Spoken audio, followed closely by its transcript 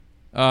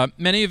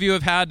Many of you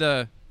have had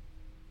the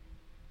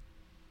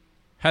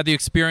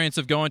experience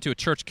of going to a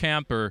church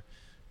camp or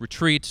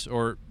retreat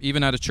or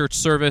even at a church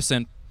service,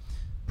 and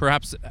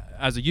perhaps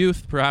as a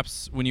youth,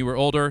 perhaps when you were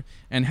older,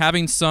 and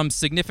having some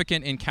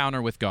significant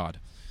encounter with God.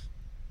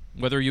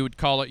 Whether you would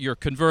call it your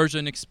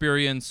conversion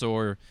experience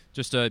or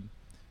just a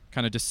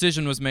kind of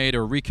decision was made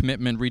or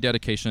recommitment,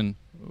 rededication,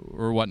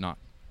 or whatnot.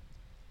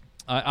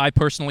 I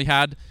personally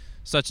had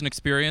such an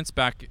experience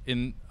back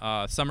in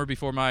summer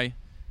before my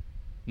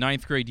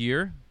 9th grade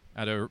year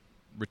at a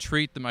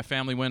retreat that my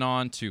family went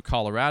on to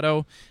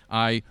Colorado.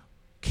 I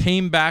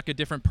came back a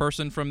different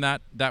person from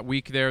that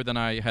week there than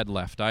I had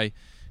left. I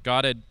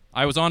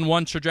was on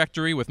one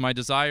trajectory with my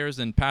desires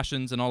and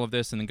passions and all of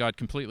this, and then God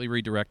completely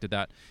redirected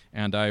that,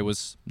 and I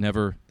was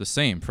never the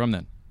same from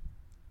then.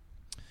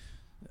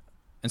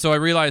 And so I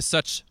realized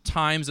such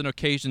times and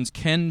occasions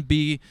can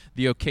be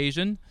the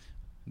occasion,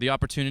 the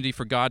opportunity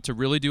for God to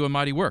really do a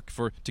mighty work,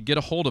 to get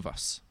a hold of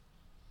us.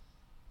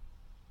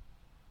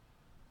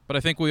 But I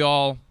think we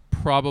all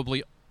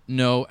probably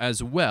know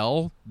as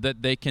well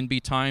that they can be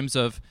times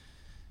of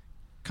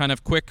kind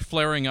of quick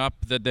flaring up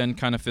that then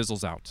kind of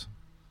fizzles out.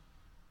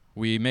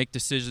 We make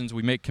decisions,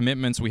 we make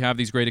commitments, we have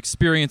these great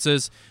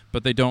experiences,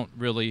 but they don't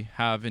really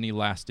have any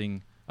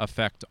lasting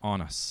effect on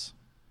us.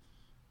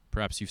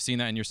 Perhaps you've seen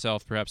that in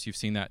yourself, perhaps you've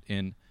seen that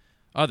in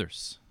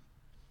others.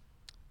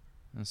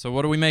 And so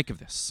what do we make of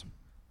this?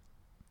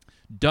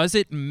 Does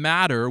it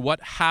matter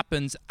what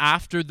happens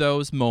after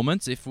those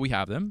moments, if we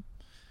have them?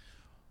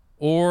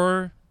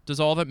 Or does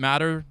all that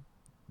matter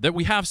that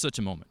we have such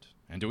a moment?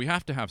 And do we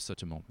have to have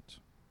such a moment?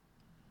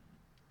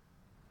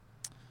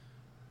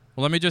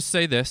 Well, let me just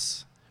say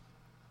this.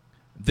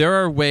 There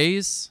are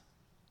ways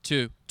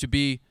to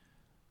be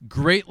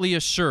greatly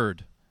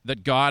assured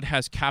that God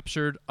has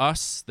captured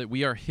us, that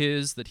we are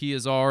His, that He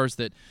is ours,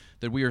 that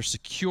we are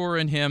secure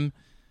in Him.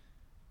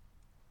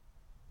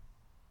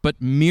 But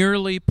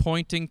merely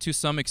pointing to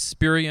some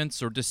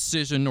experience or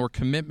decision or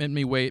commitment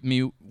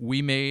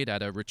we made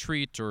at a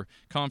retreat or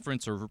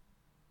conference or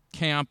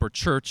camp or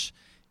church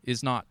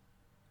is not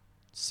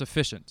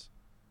sufficient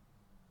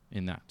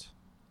in that.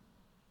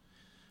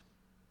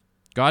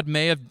 God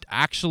may have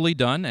actually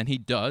done, and He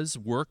does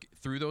work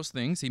through those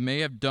things. He may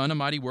have done a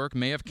mighty work,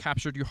 may have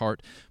captured your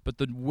heart, but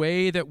the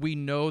way that we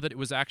know that it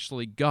was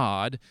actually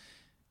God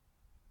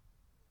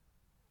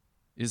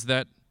is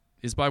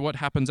by what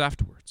happens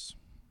afterwards.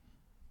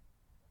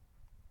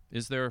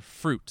 Is there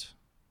fruit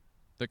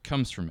that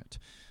comes from it?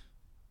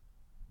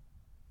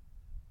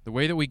 The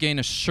way that we gain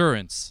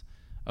assurance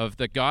of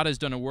that God has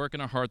done a work in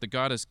our heart, that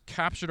God has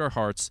captured our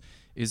hearts,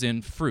 is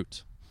in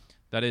fruit.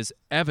 That is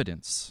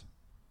evidence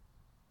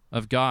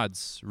of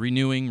God's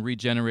renewing,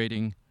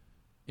 regenerating,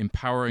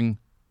 empowering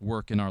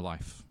work in our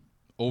life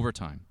over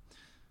time.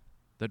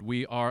 That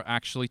we are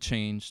actually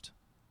changed,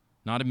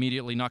 not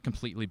immediately, not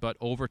completely, but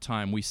over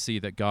time we see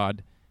that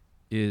God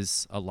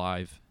is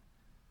alive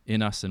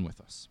in us and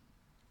with us.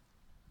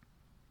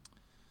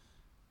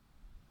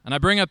 And I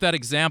bring up that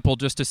example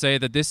just to say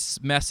that this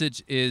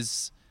message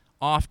is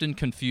often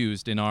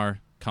confused in our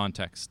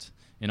context,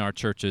 in our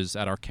churches,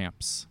 at our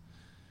camps.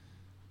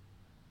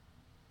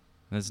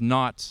 And it's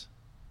not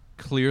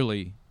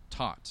clearly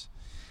taught.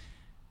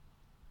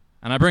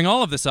 And I bring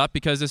all of this up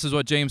because this is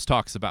what James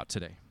talks about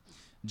today.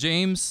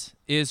 James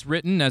is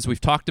written, as we've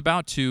talked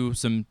about, to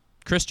some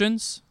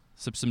Christians,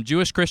 some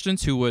Jewish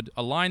Christians who would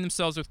align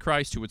themselves with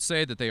Christ, who would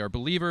say that they are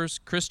believers,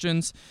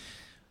 Christians.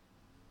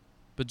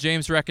 But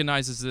James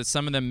recognizes that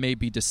some of them may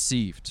be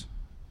deceived.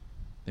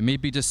 They may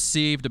be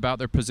deceived about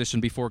their position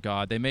before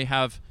God. They may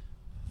have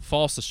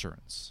false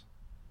assurance.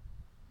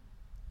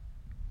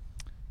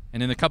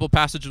 And in the couple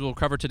passages we'll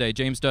cover today,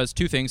 James does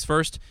two things.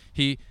 First,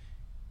 he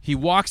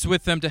walks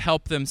with them to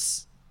help them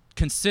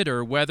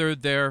consider whether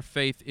their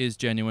faith is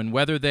genuine,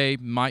 whether they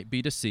might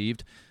be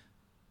deceived.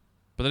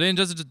 But then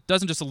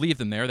doesn't just leave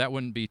them there. That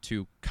wouldn't be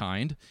too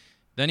kind.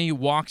 Then he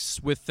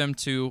walks with them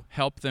to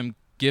help them,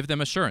 give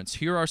them assurance.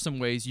 Here are some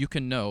ways you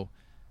can know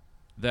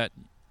that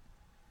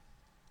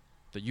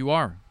you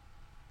are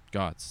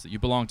God's, that you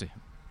belong to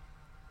Him.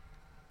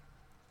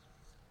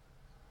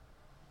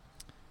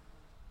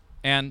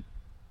 And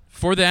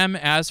for them,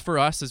 as for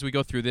us, as we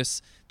go through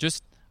this,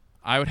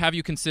 I would have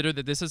you consider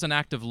that this is an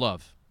act of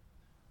love.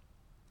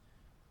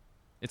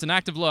 It's an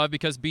act of love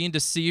because being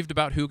deceived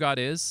about who God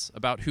is,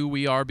 about who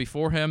we are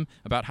before Him,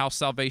 about how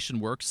salvation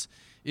works,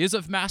 is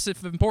of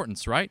massive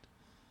importance, right?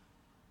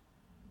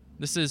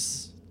 This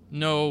is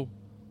no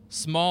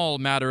small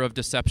matter of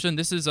deception.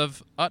 This is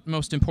of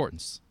utmost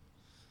importance.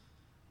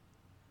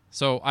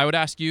 So I would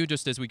ask you,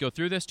 just as we go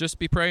through this, just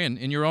be praying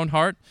in your own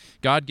heart.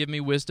 God, give me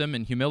wisdom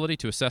and humility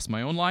to assess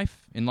my own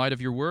life in light of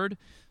your word.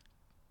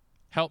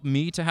 Help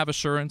me to have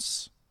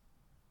assurance.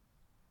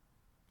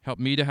 Help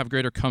me to have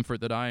greater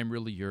comfort that I am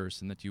really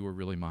yours and that you are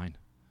really mine.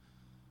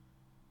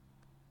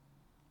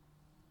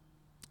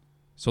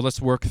 So let's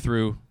work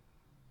through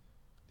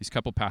these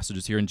couple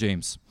passages here in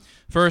James.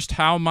 First,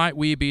 how might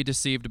we be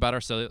deceived about our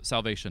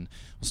salvation?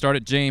 We'll start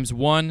at James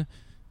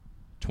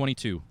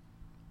 1:22.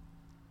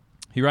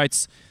 He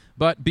writes,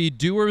 but be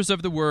doers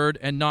of the word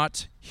and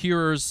not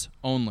hearers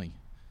only,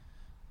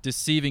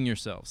 deceiving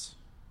yourselves.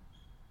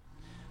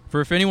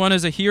 For if anyone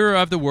is a hearer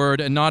of the word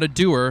and not a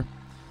doer,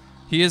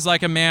 he is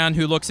like a man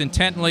who looks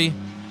intently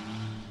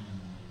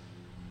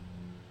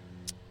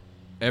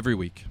every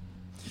week.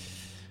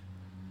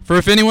 For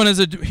if anyone is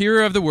a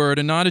hearer of the word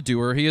and not a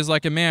doer, he is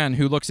like a man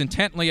who looks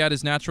intently at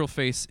his natural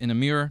face in a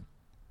mirror.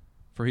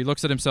 For he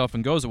looks at himself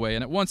and goes away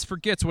and at once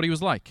forgets what he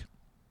was like.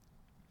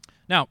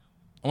 Now,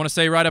 I want to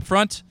say right up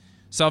front,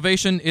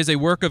 salvation is a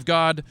work of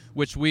God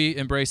which we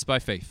embrace by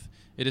faith.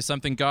 It is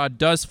something God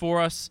does for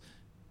us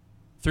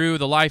through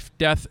the life,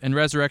 death, and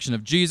resurrection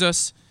of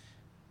Jesus.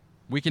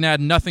 We can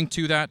add nothing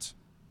to that.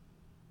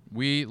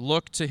 We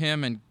look to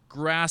him and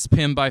grasp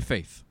him by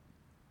faith.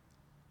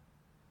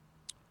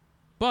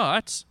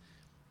 But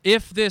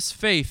if this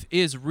faith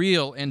is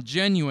real and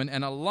genuine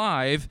and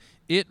alive,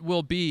 it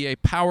will be a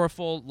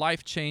powerful,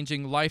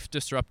 life-changing,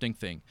 life-disrupting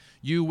thing.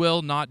 You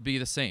will not be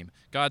the same.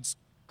 God's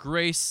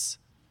grace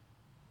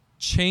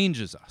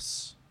changes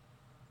us.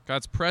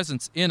 God's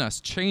presence in us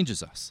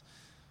changes us.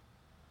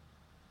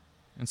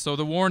 And so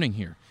the warning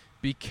here,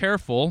 be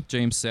careful,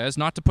 James says,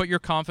 not to put your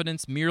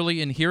confidence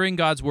merely in hearing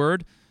God's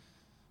word,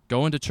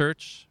 going to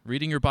church,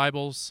 reading your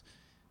Bibles,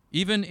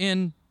 even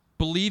in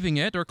believing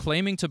it or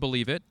claiming to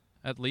believe it,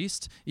 at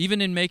least, even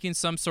in making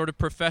some sort of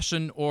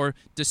profession or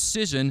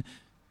decision,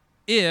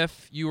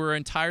 if you are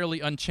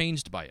entirely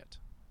unchanged by it.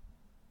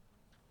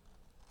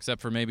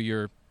 Except for maybe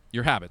your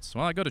habits.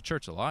 Well, I go to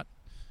church a lot.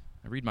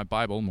 I read my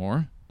Bible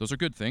more. Those are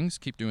good things.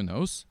 Keep doing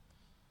those.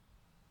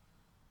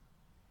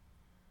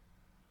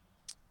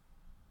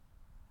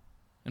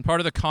 And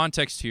part of the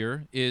context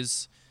here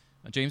is,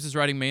 James is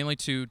writing mainly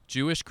to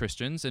Jewish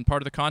Christians, and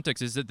part of the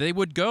context is that they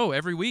would go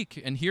every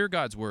week and hear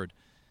God's word.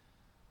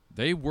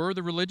 They were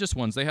the religious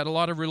ones. They had a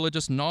lot of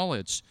religious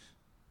knowledge.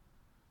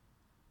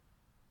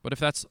 But if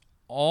that's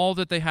all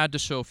that they had to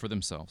show for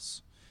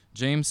themselves,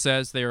 James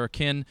says they are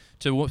akin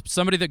to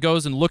somebody that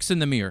goes and looks in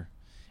the mirror,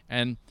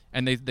 and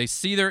they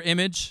see their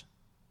image,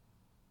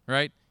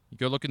 right? You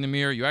go look in the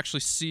mirror, you actually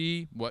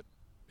see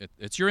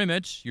it's your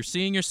image, you're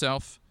seeing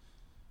yourself,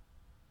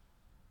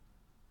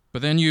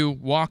 but then you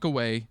walk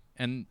away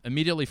and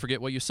immediately forget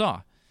what you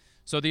saw.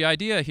 So the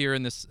idea here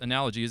in this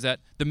analogy is that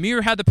the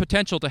mirror had the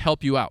potential to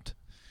help you out,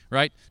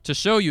 right? To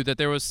show you that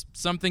there was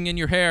something in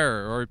your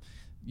hair or,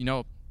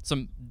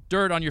 some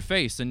dirt on your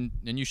face and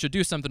you should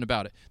do something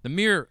about it. The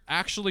mirror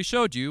actually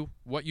showed you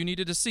what you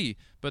needed to see,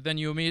 but then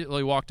you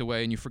immediately walked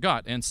away and you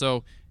forgot. And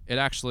so it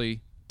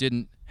actually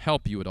didn't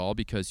help you at all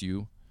because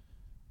you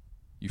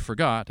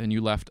forgot and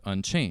you left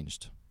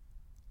unchanged.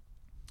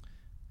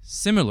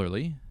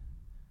 Similarly,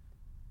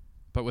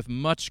 but with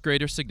much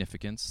greater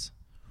significance,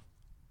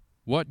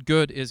 what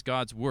good is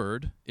God's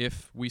word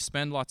if we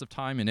spend lots of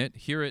time in it,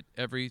 hear it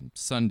every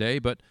Sunday,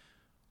 but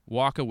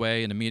walk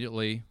away and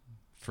immediately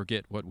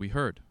forget what we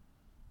heard?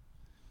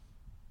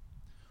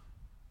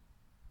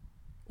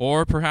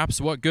 Or perhaps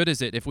what good is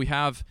it if we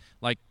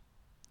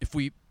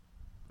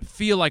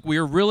feel like we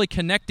are really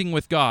connecting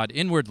with God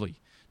inwardly?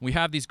 We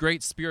have these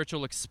great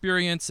spiritual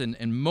experience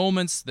and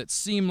moments that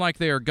seem like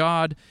they are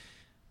God,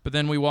 but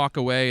then we walk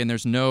away and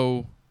there's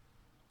no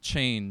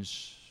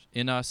change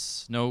in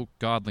us, no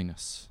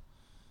godliness.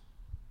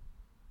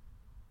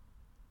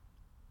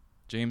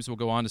 James will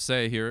go on to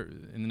say here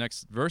in the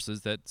next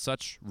verses that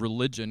such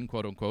religion,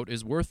 quote unquote,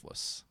 is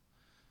worthless.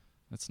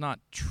 That's not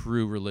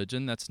true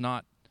religion. That's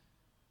not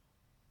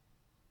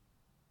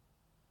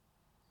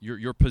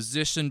your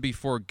position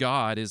before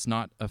God is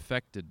not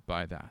affected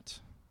by that.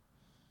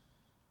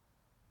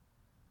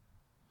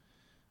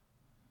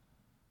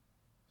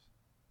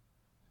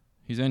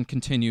 He then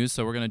continues,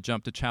 so we're going to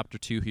jump to chapter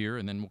 2 here,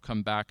 and then we'll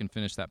come back and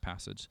finish that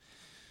passage.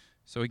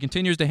 So he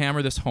continues to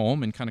hammer this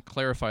home and kind of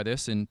clarify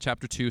this in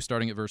chapter 2,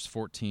 starting at verse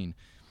 14.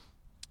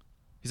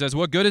 He says,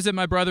 "What good is it,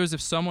 my brothers, if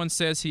someone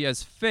says he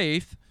has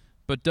faith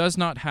but does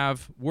not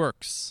have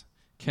works?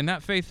 Can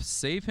that faith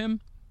save him?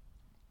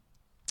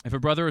 If a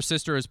brother or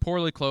sister is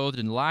poorly clothed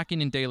and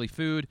lacking in daily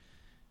food,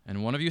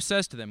 and one of you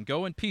says to them,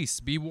 'Go in peace,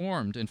 be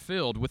warmed and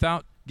filled,'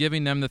 without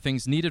giving them the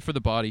things needed for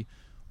the body,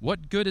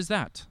 what good is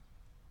that?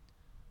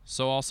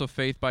 So also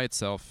faith by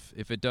itself,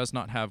 if it does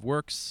not have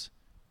works,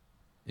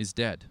 is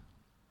dead."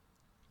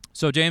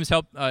 So James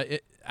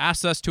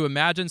asks us to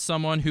imagine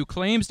someone who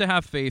claims to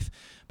have faith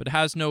but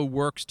has no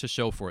works to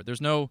show for it. There's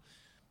no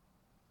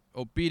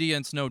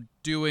obedience, no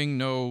doing,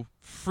 no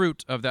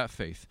fruit of that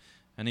faith.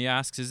 And he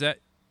asks,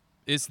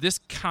 is this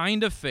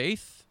kind of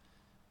faith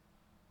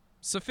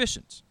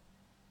sufficient?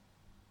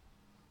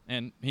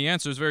 And he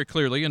answers very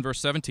clearly in verse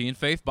 17,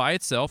 faith by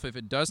itself, if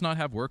it does not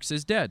have works,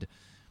 is dead.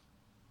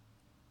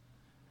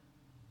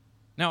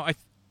 Now,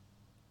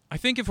 I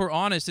think if we're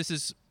honest, this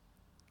is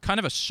kind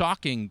of a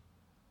shocking,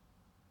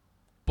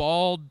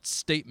 bald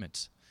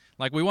statement.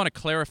 Like, we want to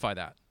clarify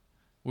that.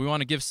 We want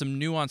to give some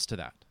nuance to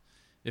that.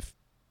 If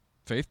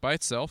faith by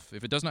itself,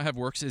 if it does not have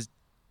works, is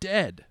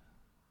dead.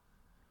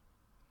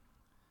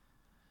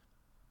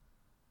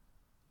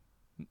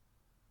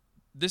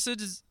 This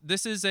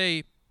is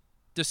a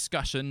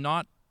discussion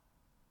not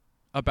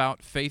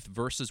about faith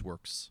versus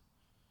works.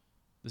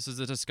 This is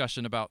a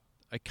discussion about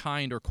a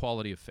kind or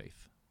quality of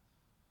faith.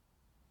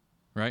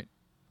 Right?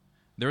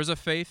 There is a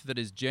faith that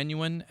is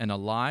genuine and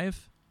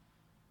alive,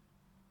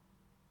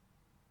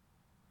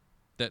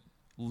 that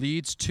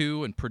leads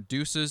to and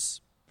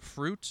produces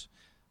fruit,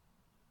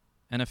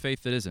 and a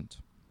faith that isn't.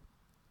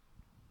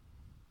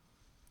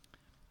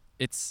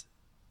 It's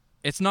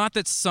not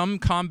that some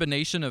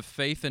combination of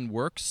faith and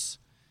works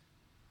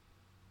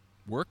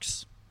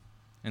works,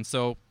 and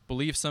so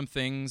believe some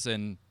things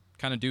and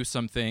kind of do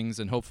some things,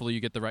 and hopefully you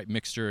get the right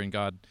mixture and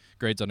God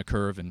grades on a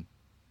curve and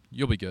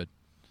you'll be good.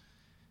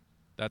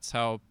 That's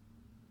how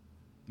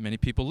many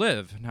people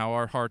live and how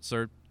our hearts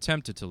are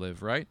tempted to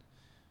live, right?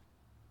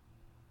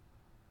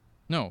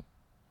 No.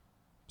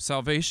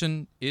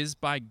 Salvation is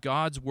by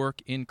God's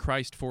work in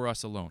Christ for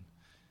us alone.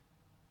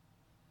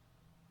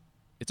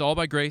 It's all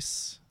by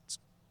grace. It's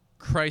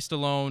Christ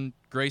alone,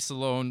 grace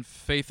alone,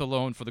 faith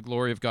alone, for the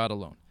glory of God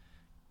alone.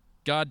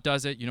 God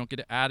does it. You don't get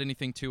to add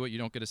anything to it. You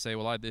don't get to say,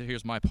 well,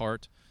 here's my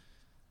part.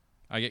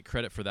 I get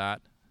credit for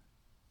that.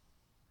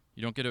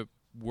 You don't get to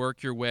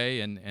work your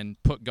way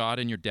and put God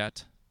in your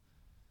debt.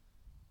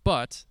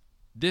 But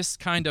this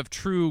kind of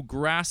true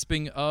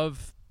grasping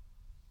of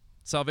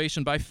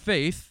salvation by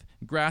faith,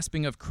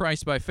 grasping of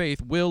Christ by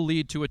faith, will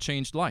lead to a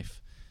changed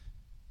life.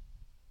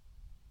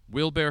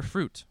 Will bear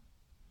fruit.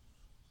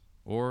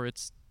 Or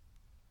it's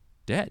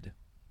dead,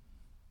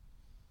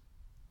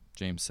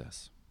 James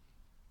says.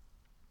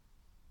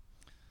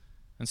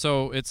 And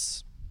so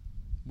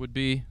would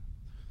be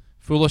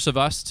foolish of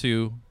us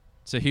to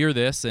hear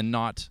this and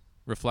not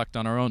reflect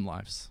on our own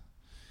lives.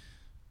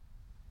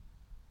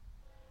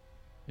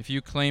 If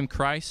you claim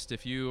Christ,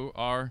 if you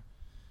are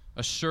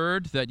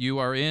assured that you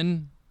are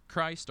in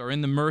Christ, or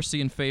in the mercy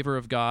and favor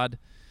of God,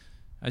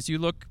 as you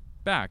look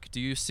back,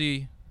 do you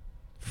see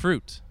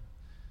fruit?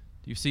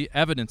 Do you see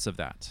evidence of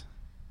that?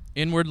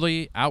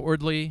 Inwardly,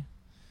 outwardly?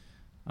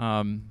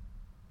 Do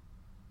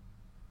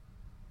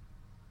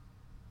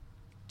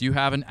you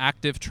have an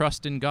active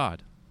trust in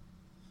God?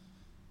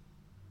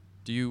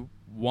 Do you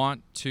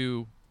want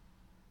to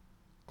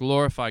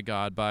glorify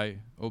God by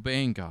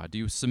obeying God? Do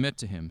you submit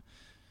to Him?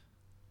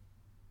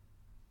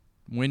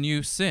 When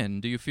you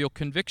sin, do you feel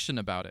conviction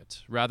about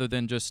it rather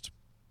than just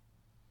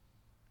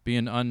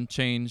being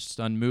unchanged,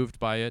 unmoved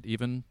by it,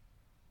 even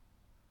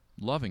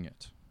loving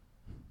it?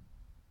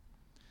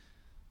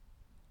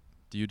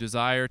 Do you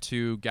desire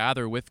to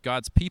gather with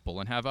God's people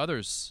and have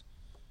others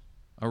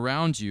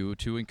around you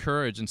to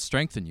encourage and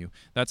strengthen you?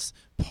 That's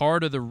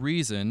part of the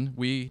reason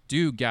we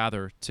do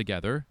gather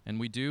together and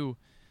we do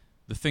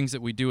the things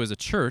that we do as a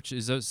church,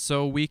 is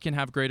so we can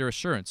have greater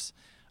assurance.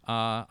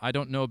 I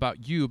don't know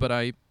about you, but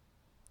I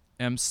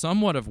am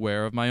somewhat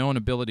aware of my own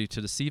ability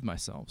to deceive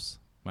myself,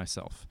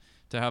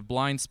 to have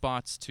blind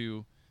spots,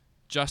 to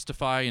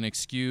justify and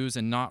excuse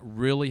and not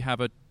really have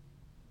a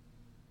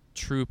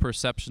true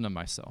perception of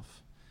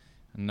myself.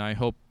 And I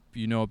hope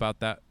you know about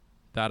that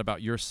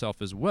about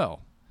yourself as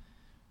well.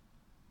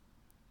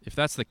 If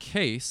that's the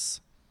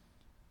case,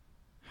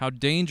 how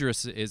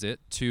dangerous is it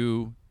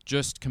to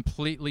just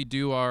completely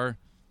do our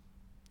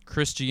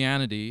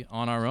Christianity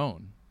on our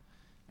own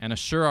and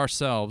assure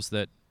ourselves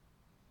that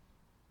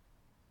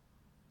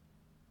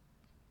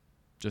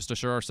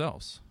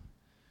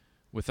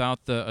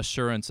without the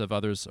assurance of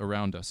others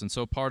around us? And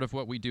so part of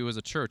what we do as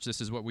a church, this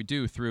is what we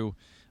do through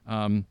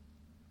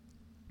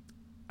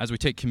as we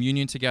take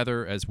communion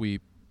together, as we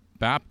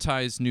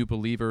baptize new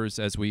believers,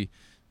 as we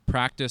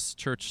practice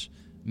church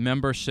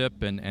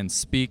membership and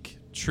speak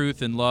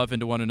truth and love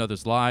into one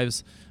another's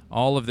lives.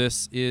 All of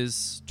this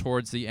is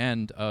towards the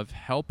end of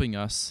helping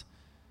us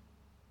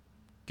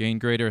gain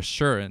greater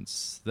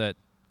assurance that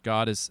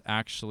God is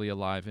actually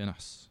alive in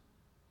us.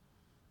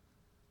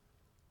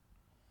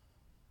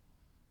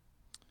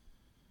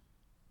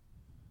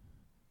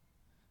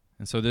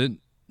 And so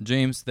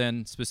James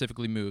then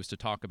specifically moves to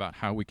talk about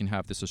how we can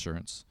have this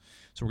assurance.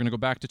 So we're going to go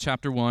back to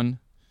chapter 1,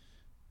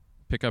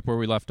 pick up where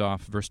we left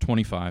off, verse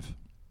 25.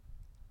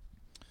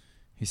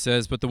 He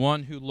says, "But the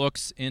one who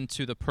looks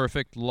into the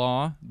perfect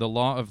law, the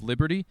law of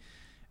liberty,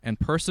 and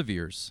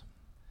perseveres,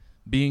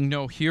 being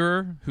no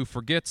hearer who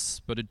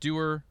forgets, but a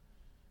doer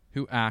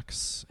who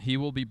acts, he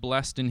will be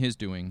blessed in his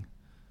doing.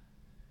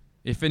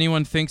 If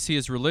anyone thinks he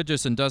is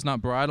religious and does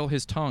not bridle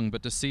his tongue,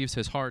 but deceives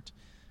his heart,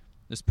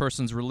 this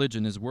person's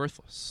religion is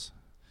worthless.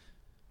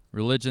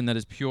 Religion that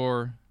is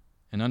pure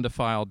and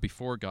undefiled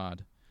before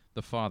God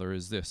the Father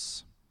is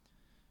this: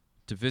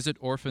 to visit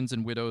orphans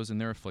and widows in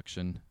their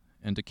affliction,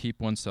 and to keep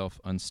oneself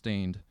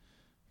unstained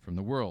from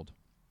the world."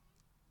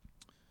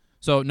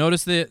 So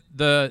notice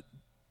the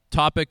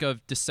topic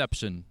of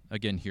deception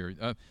again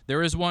here.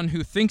 There is one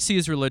who thinks he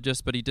is religious,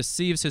 but he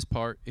deceives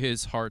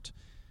his heart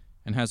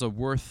and has a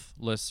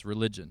worthless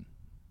religion,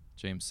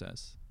 James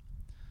says.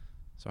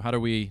 So how do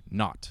we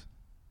not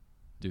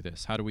do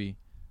this? How do we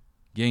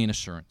gain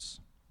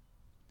assurance?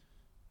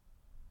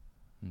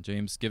 And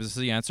James gives us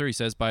the answer. He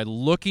says, by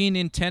looking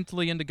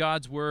intently into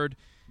God's word,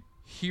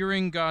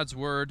 hearing God's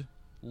word,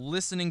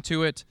 listening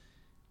to it,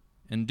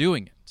 and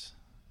doing it.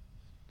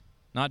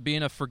 not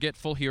being a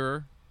forgetful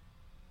hearer,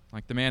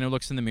 like the man who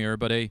looks in the mirror,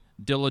 but a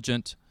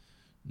diligent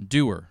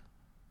doer.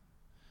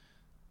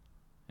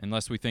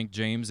 Unless we think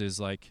James is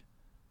like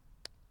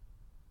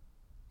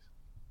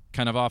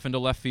kind of off into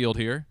left field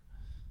here.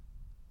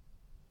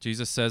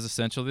 Jesus says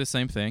essentially the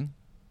same thing,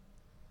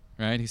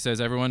 right? He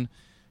says, everyone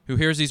who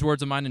hears these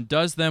words of mine and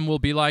does them will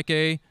be like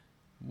a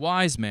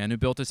wise man who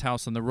built his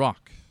house on the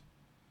rock.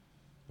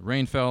 The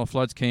rain fell,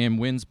 floods came,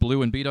 winds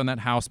blew and beat on that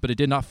house, but it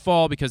did not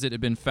fall because it had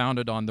been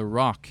founded on the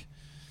rock.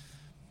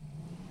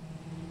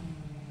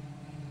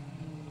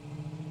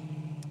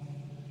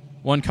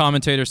 One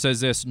commentator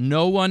says this: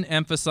 no one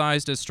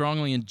emphasized as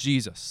strongly in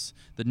Jesus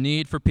the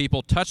need for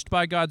people touched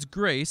by God's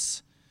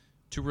grace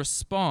to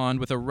respond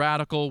with a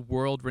radical,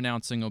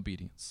 world-renouncing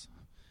obedience.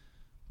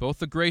 Both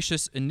the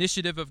gracious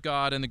initiative of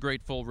God and the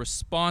grateful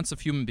response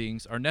of human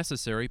beings are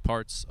necessary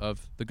parts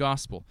of the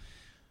gospel.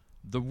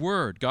 The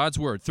Word, God's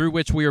Word, through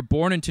which we are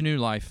born into new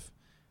life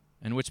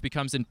and which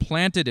becomes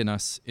implanted in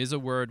us, is a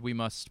word we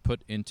must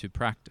put into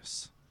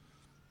practice.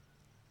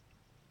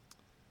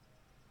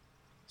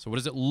 So what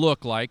does it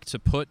look like to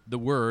put the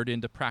Word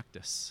into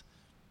practice?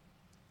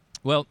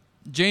 Well,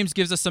 James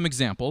gives us some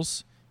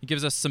examples. He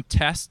gives us some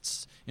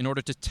tests in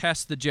order to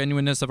test the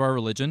genuineness of our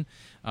religion,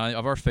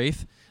 of our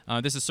faith.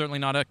 This is certainly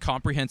not a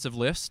comprehensive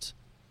list,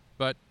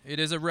 but it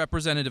is a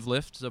representative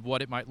list of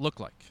what it might look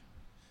like.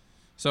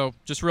 So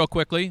just real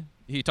quickly,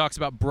 he talks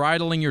about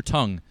bridling your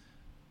tongue.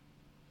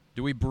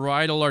 Do we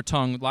bridle our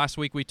tongue? Last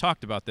week we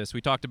talked about this.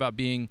 We talked about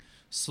being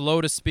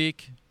slow to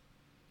speak,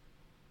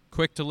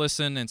 quick to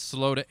listen, and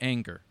slow to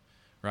anger,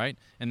 right?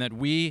 And that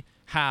we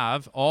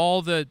have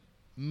all the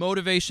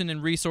motivation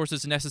and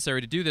resources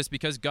necessary to do this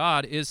because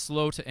God is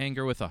slow to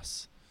anger with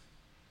us.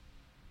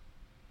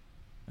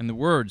 And the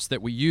words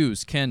that we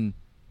use can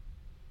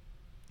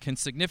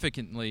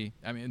significantly,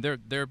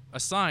 they're a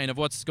sign of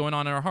what's going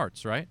on in our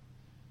hearts, right?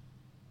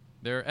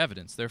 They're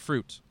evidence, they're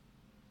fruit.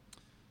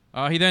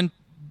 He then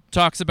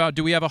talks about,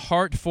 do we have a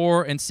heart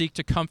for and seek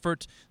to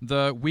comfort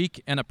the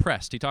weak and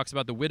oppressed? He talks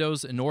about the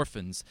widows and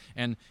orphans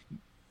and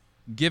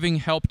giving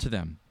help to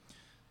them.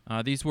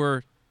 These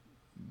were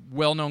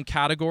well-known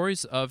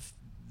categories of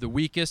the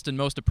weakest and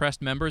most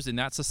oppressed members in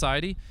that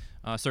society.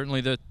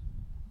 Certainly the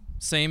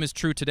same is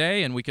true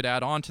today, and we could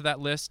add on to that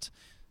list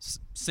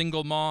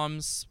single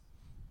moms,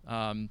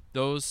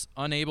 those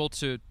unable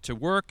to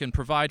work and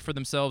provide for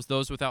themselves,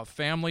 those without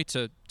family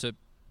to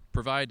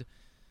provide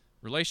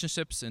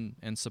relationships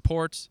and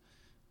support.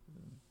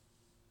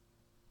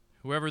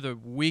 Whoever the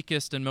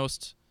weakest and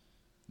most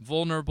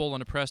vulnerable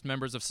and oppressed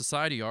members of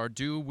society are,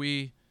 do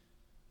we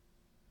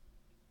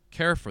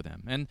care for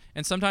them?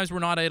 And sometimes we're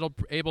not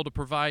able to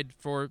provide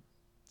for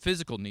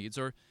physical needs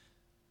or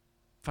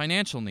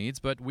financial needs,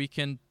 but we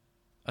can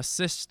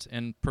assist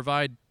and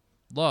provide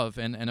love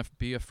and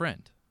be a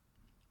friend.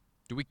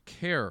 Do we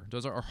care?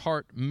 Does our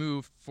heart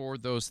move for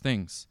those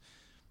things?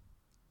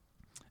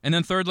 And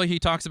then thirdly, he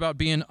talks about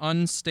being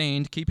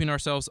unstained, keeping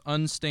ourselves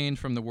unstained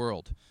from the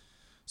world.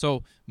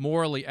 So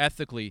morally,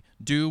 ethically,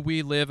 do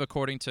we live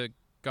according to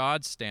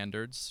God's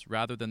standards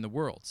rather than the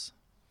world's?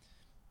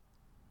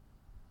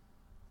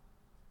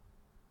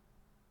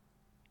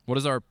 What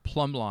is our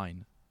plumb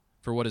line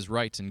for what is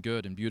right and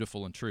good and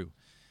beautiful and true?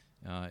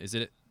 Is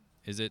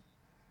it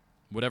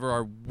whatever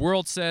our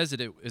world says?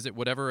 Is it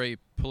whatever a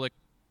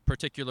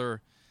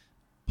particular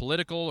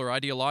political or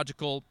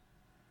ideological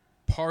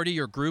party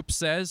or group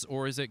says,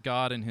 or is it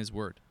God and His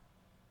Word?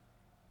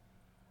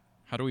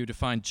 How do we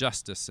define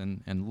justice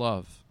and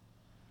love?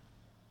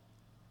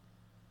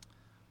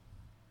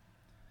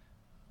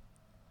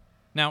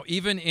 Now,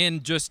 even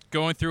in just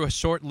going through a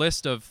short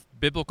list of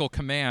biblical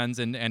commands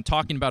and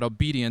talking about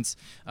obedience,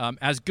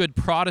 as good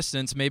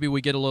Protestants, maybe we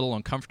get a little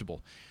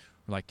uncomfortable.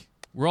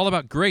 We're all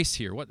about grace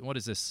here. What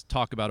is this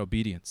talk about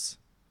obedience?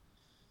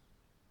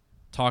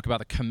 Talk about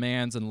the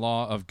commands and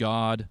law of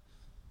God.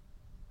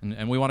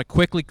 And we want to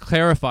quickly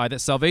clarify that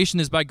salvation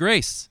is by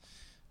grace.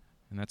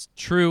 And that's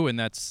true, and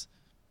that's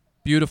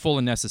beautiful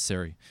and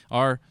necessary.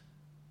 Our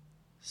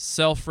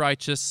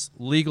self-righteous,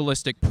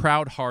 legalistic,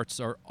 proud hearts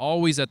are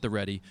always at the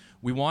ready.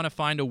 We want to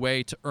find a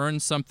way to earn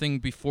something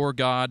before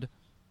God,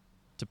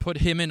 to put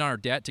Him in our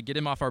debt, to get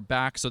Him off our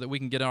back so that we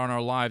can get on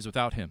our lives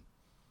without Him.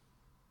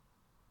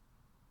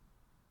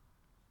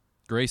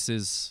 Grace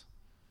is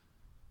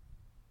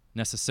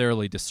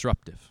necessarily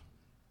disruptive.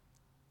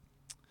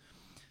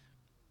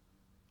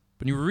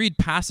 When you read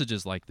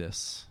passages like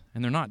this,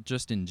 and they're not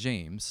just in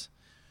James,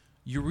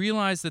 you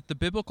realize that the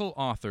biblical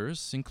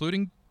authors,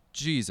 including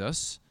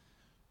Jesus,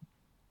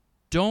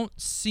 don't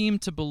seem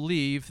to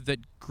believe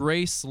that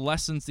grace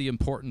lessens the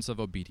importance of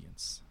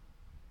obedience.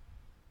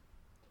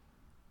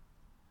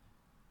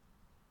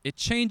 It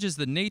changes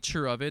the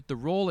nature of it, the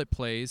role it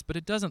plays, but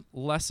it doesn't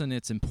lessen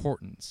its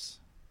importance.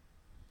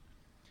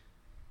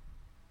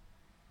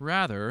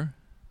 Rather,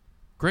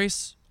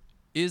 grace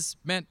is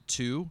meant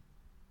to,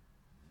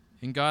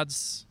 in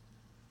God's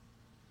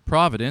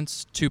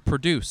providence, to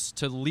produce,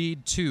 to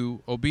lead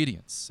to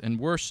obedience and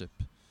worship.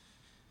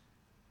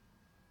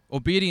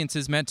 Obedience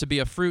is meant to be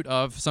a fruit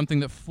of something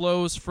that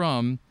flows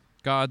from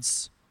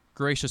God's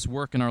gracious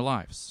work in our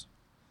lives.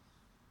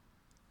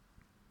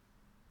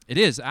 It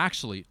is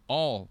actually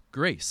all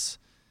grace.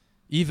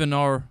 Even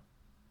our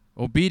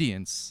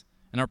obedience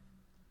and our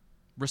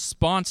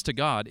response to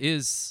God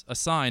is a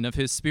sign of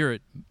His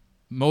Spirit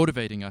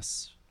motivating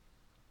us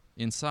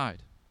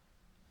inside.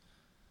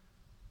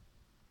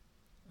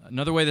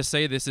 Another way to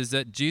say this is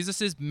that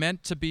Jesus is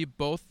meant to be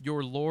both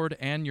your Lord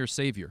and your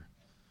Savior.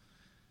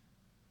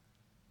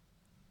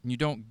 You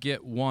don't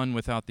get one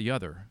without the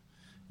other.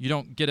 You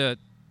don't get to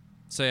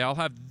say, I'll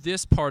have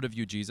this part of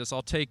you, Jesus.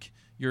 I'll take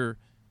your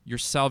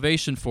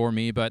salvation for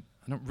me, but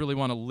I don't really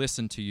want to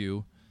listen to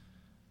you.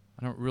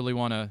 I don't really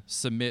want to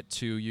submit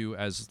to you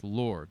as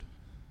Lord.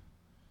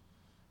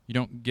 You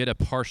don't get a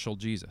partial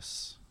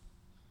Jesus.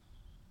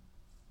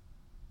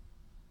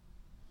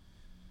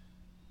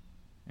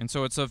 And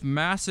so it's of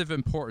massive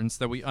importance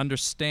that we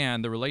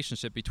understand the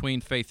relationship between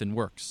faith and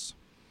works.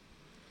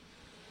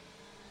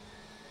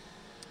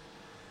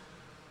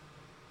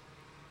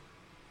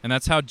 And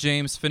that's how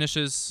James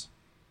finishes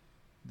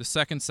the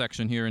second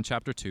section here in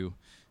chapter 2,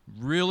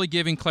 really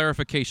giving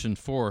clarification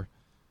for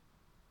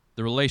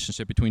the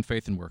relationship between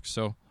faith and works.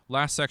 So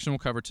last section we'll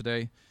cover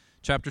today,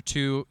 chapter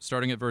 2,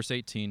 starting at verse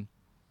 18.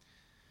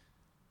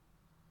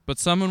 But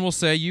someone will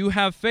say, you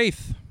have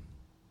faith,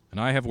 and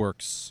I have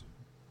works.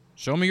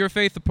 Show me your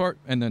faith apart.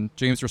 And then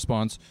James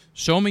responds,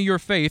 show me your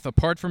faith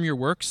apart from your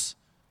works,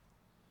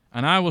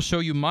 and I will show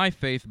you my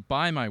faith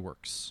by my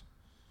works.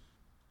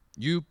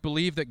 You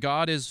believe that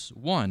God is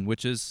one,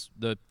 which is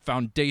the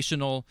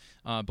foundational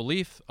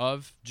belief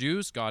of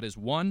Jews. God is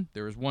one.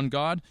 There is one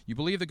God. You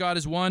believe that God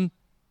is one.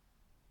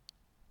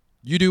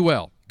 You do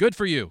well. Good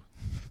for you.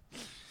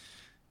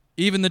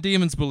 Even the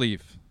demons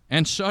believe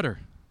and shudder.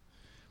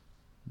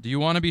 Do you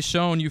want to be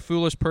shown, you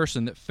foolish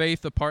person, that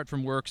faith apart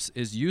from works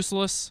is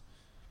useless?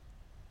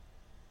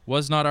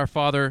 Was not our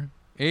father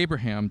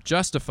Abraham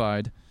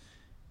justified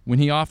when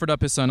he offered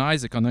up his son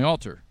Isaac on the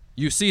altar?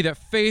 You see that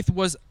faith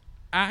was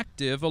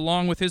active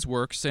along with his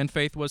works, and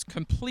faith was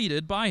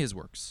completed by his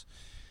works.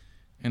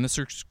 And the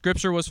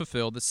scripture was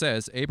fulfilled that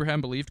says, Abraham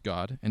believed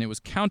God, and it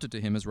was counted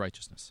to him as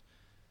righteousness.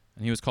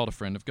 And he was called a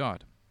friend of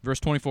God. Verse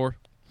 24,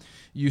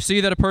 you see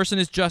that a person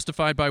is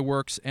justified by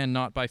works and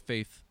not by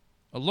faith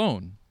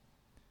alone.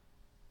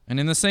 And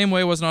in the same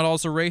way was not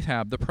also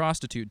Rahab the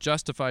prostitute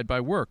justified by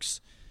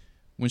works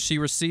when she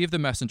received the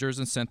messengers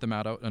and sent them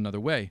out another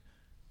way?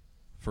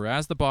 For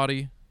as the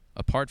body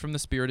apart from the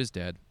spirit is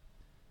dead,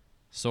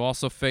 so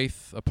also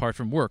faith apart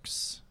from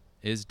works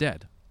is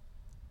dead.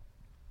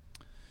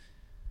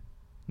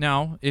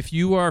 Now, if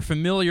you are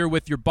familiar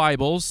with your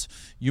Bibles,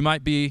 you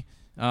might be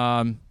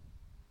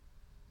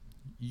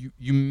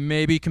you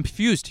may be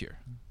confused here.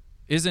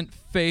 Isn't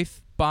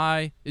faith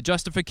by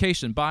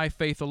justification by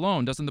faith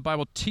alone? Doesn't the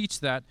Bible teach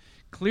that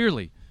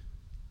clearly?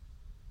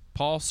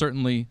 Paul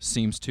certainly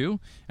seems to,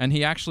 and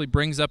he actually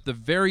brings up the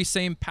very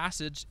same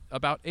passage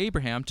about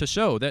Abraham to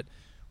show that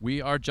we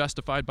are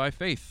justified by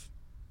faith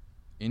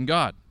in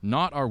God,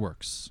 not our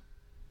works.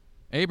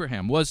 Even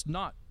Abraham was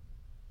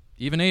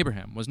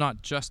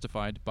not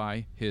justified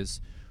by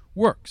his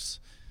works.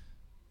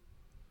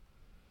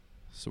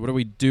 So what do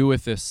we do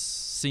with this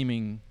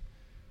seeming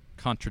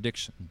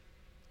contradiction?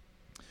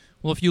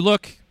 Well, if you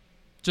look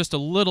just a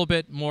little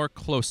bit more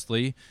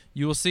closely,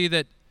 you will see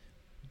that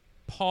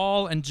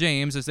Paul and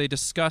James, as they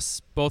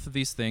discuss both of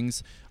these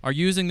things, are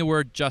using the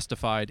word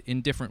justified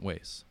in different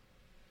ways.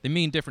 They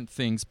mean different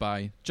things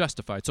by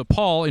justified. So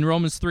Paul, in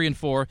Romans 3 and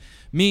 4,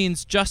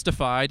 means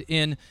justified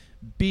in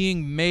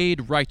being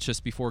made righteous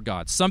before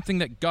God, something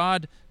that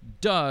God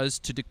does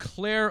to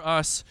declare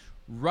us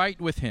right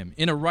with him,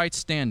 in a right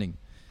standing.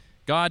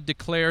 God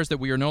declares that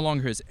we are no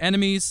longer his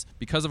enemies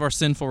because of our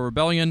sinful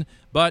rebellion,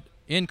 but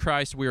in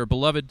Christ we are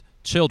beloved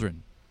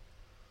children.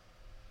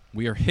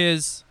 We are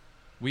his.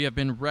 We have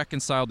been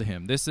reconciled to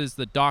him. This is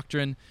the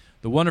doctrine,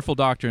 the wonderful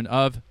doctrine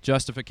of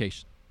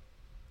justification.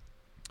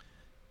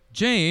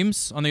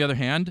 James, on the other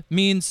hand,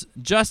 means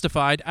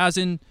justified as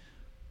in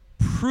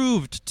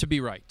proved to be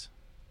right,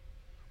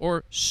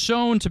 or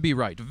shown to be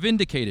right,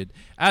 vindicated,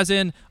 as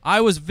in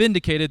I was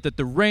vindicated that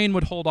the rain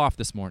would hold off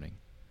this morning.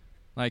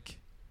 Like,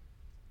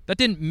 that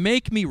didn't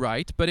make me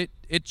right, but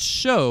it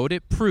showed,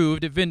 it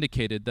proved, it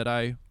vindicated that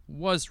I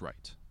was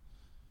right.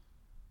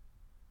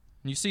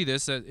 And you see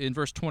this in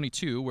verse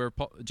 22, where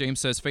James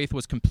says faith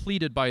was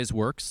completed by his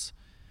works.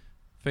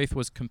 Faith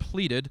was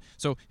completed.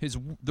 So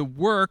the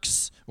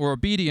works or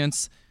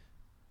obedience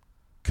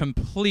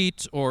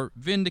complete or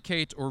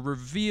vindicate or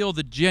reveal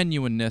the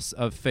genuineness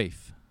of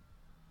faith.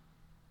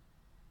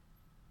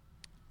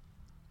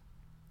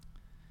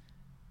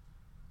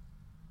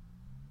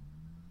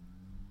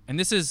 And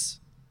this is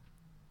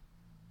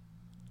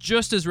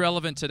just as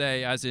relevant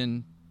today as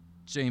in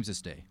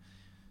James's day.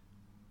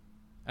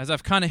 As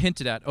I've kind of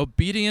hinted at,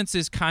 obedience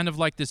is kind of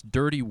like this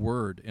dirty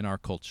word in our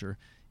culture,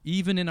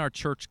 even in our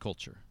church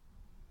culture,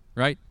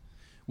 right?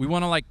 We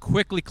want to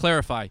quickly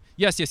clarify,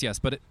 yes,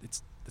 but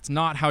it's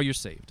not how you're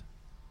saved.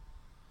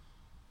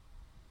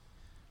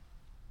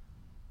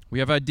 We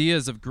have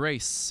ideas of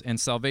grace and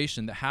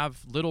salvation that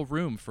have little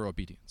room for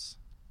obedience.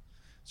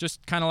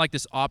 just kind of like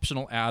this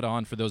optional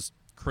add-on for those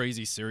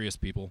crazy serious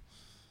people.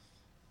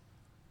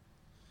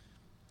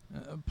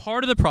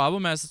 Part of the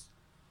problem, as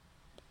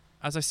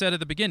I said at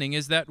the beginning,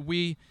 is that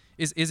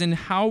is in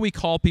how we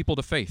call people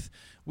to faith.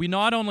 We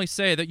not only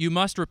say that you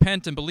must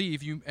repent and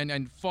believe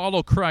and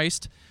follow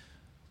Christ,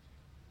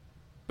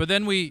 but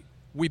then we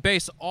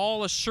base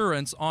all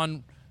assurance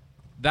on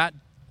that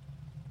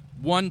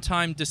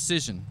one-time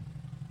decision.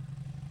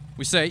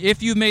 We say,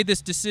 if you made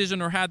this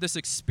decision or had this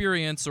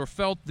experience or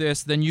felt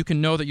this, then you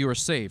can know that you are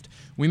saved.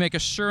 We make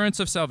assurance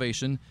of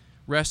salvation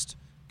rest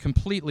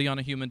completely on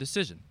a human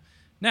decision.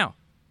 Now,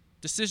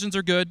 decisions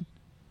are good.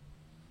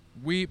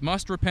 We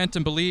must repent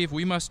and believe.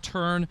 We must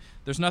turn.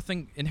 There's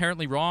nothing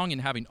inherently wrong in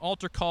having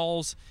altar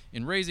calls,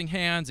 in raising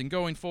hands, in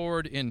going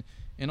forward, in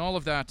all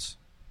of that.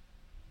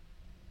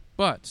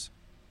 But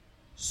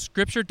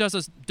Scripture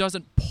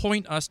doesn't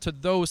point us to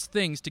those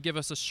things to give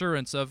us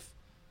assurance of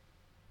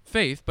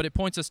faith, but it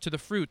points us to the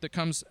fruit that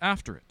comes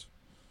after it.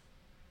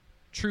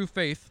 True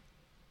faith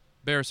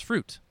bears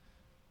fruit.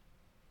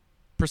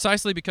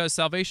 Precisely because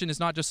salvation is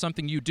not just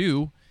something you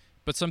do,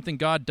 but something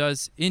God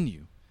does in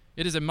you.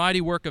 It is a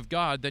mighty work of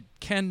God that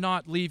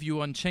cannot leave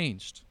you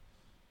unchanged.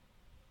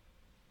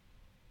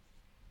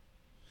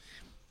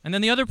 And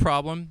then the other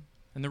problem,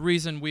 and the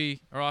reason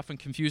we are often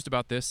confused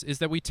about this, is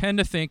that we tend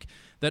to think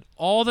that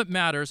all that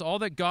matters, all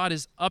that God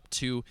is up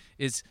to,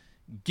 is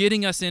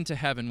getting us into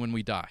heaven when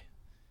we die.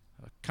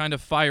 A kind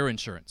of fire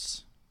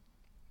insurance.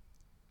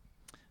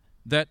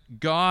 That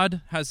God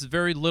has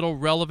very little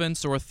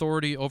relevance or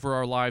authority over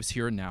our lives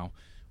here and now,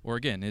 or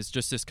again, is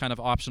just this kind of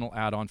optional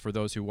add-on for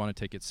those who want to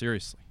take it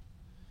seriously.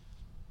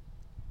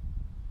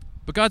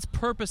 But God's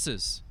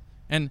purposes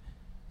and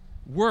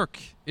work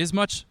is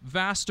much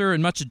vaster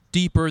and much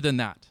deeper than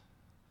that.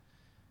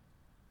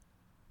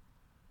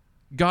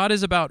 God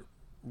is about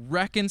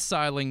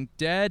reconciling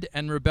dead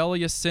and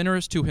rebellious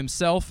sinners to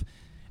himself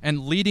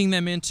and leading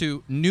them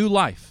into new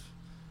life,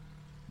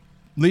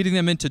 leading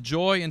them into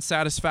joy and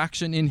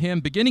satisfaction in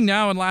him, beginning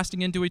now and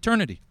lasting into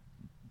eternity.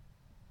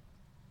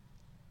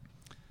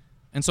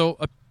 And so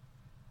a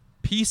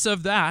piece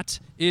of that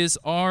is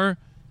our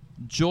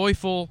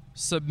joyful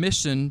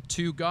submission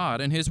to God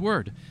and his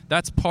word.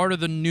 That's part of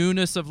the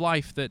newness of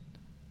life that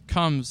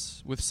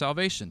comes with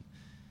salvation.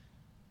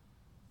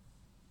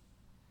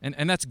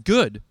 And that's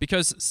good,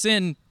 because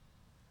sin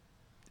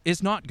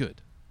is not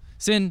good.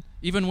 Sin,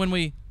 even when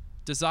we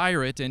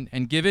desire it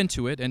and give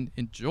into it and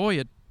enjoy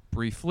it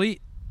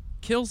briefly,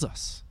 kills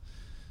us.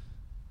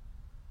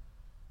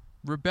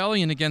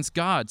 Rebellion against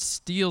God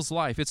steals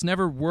life. It's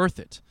never worth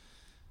it.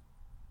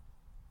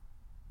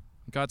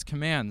 God's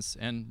commands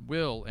and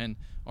will and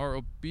our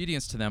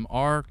obedience to them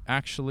are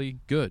actually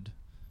good.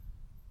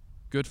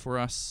 Good for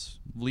us,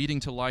 leading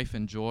to life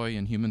and joy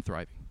and human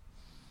thriving.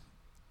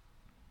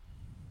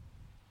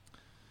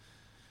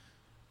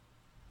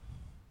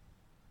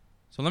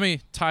 So let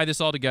me tie this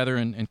all together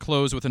and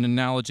close with an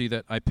analogy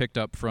that I picked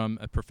up from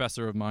a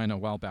professor of mine a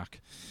while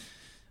back.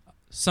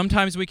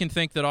 Sometimes we can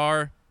think that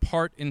our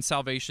part in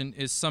salvation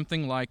is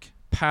something like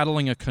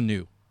paddling a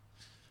canoe.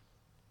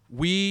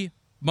 We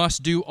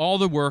must do all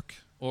the work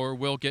or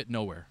we'll get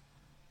nowhere.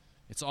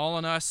 It's all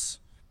on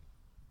us,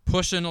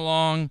 pushing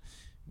along.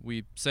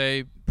 We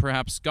say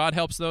perhaps God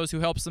helps those who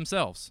helps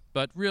themselves,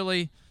 but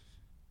really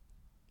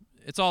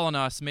it's all on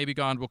us. Maybe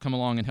God will come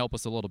along and help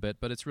us a little bit,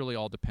 but it's really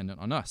all dependent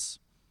on us.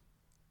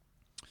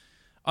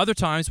 Other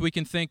times we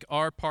can think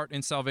our part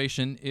in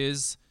salvation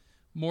is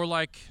more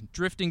like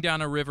drifting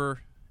down a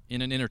river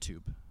in an inner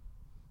tube.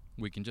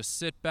 We can just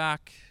sit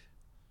back,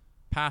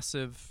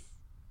 passive,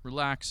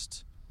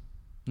 relaxed,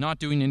 not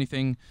doing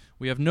anything.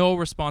 We have no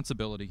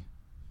responsibility.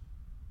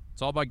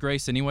 It's all by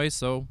grace anyway,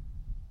 so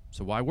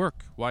why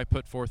work? Why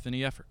put forth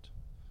any effort?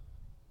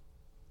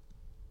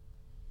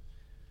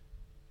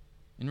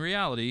 In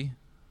reality,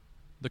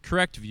 the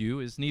correct view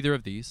is neither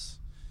of these.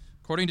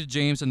 According to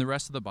James and the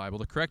rest of the Bible,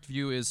 the correct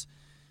view is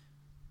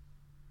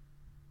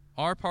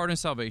our part in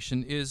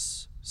salvation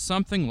is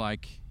something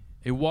like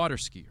a water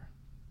skier.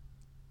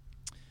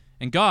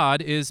 And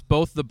God is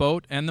both the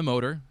boat and the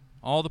motor.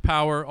 All the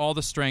power, all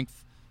the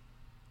strength,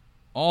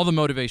 all the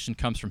motivation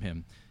comes from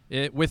him.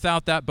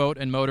 Without that boat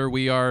and motor,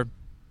 we are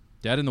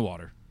dead in the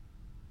water.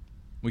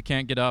 We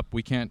can't get up.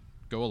 We can't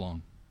go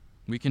along.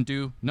 We can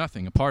do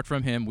nothing. Apart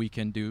from him, we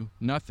can do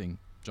nothing.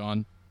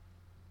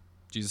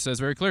 Jesus says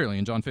very clearly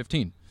in John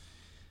 15.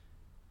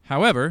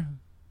 However,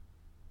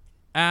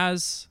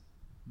 as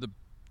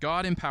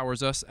God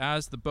empowers us,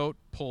 as the boat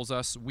pulls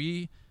us,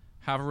 we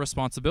have a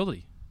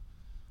responsibility.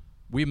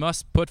 We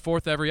must put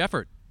forth every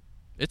effort.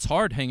 It's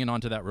hard hanging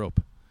onto that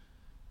rope.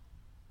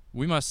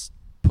 We must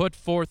put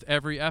forth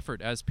every effort,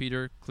 as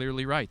Peter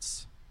clearly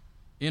writes,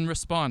 in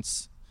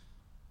response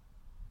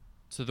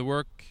to the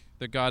work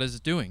that God is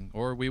doing,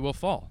 or we will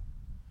fall.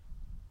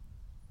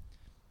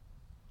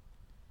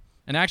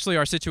 And actually,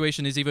 our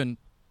situation is even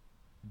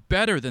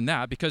better than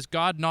that, because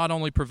God not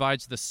only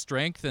provides the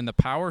strength and the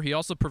power, he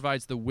also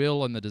provides the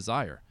will and the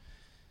desire.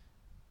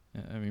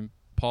 I mean,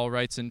 Paul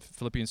writes in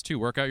Philippians 2,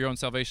 work out your own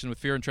salvation with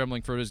fear and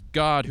trembling, for it is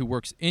God who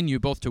works in you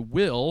both to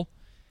will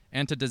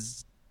and to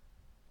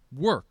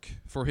work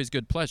for his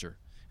good pleasure.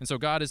 And so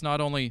God is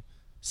not only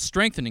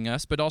strengthening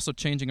us, but also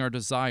changing our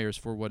desires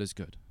for what is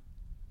good.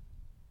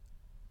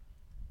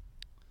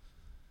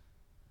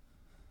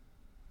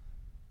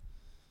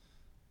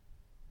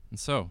 And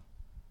so,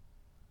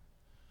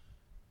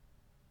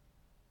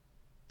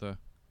 the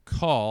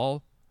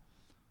call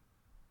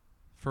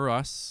for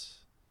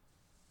us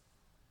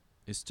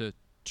is to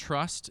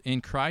trust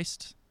in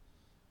Christ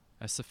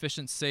as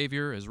sufficient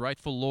Savior, as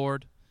rightful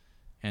Lord,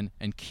 and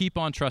keep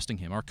on trusting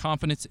him. Our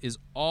confidence is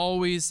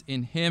always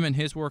in him and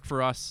his work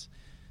for us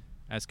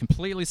as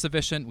completely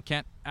sufficient. We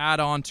can't add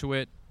on to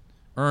it,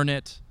 earn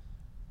it.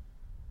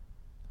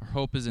 Our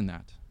hope is in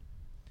that.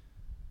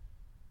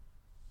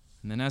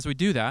 And then as we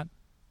do that,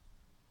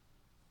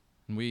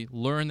 and we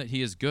learn that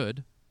he is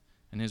good,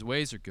 and his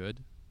ways are good,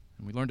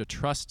 and we learn to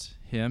trust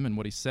him and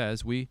what he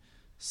says, we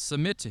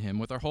submit to him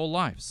with our whole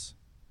lives.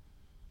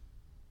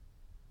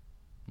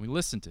 We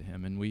listen to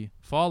him, and we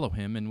follow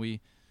him, and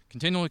we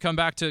continually come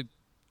back to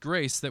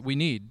grace that we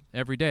need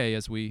every day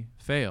as we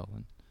fail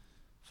and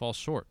fall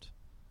short.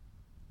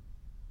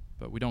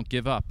 But we don't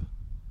give up.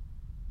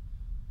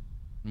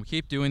 And we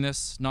keep doing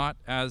this not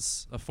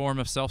as a form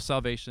of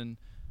self-salvation,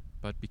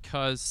 but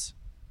because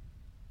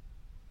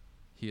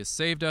he has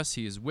saved us,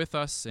 he is with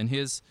us, and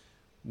his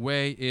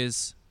way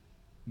is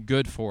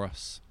good for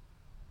us.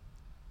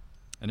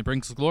 And it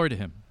brings glory to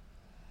him,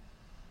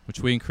 which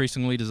we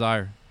increasingly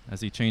desire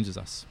as he changes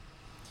us.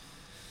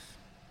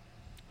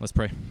 Let's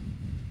pray.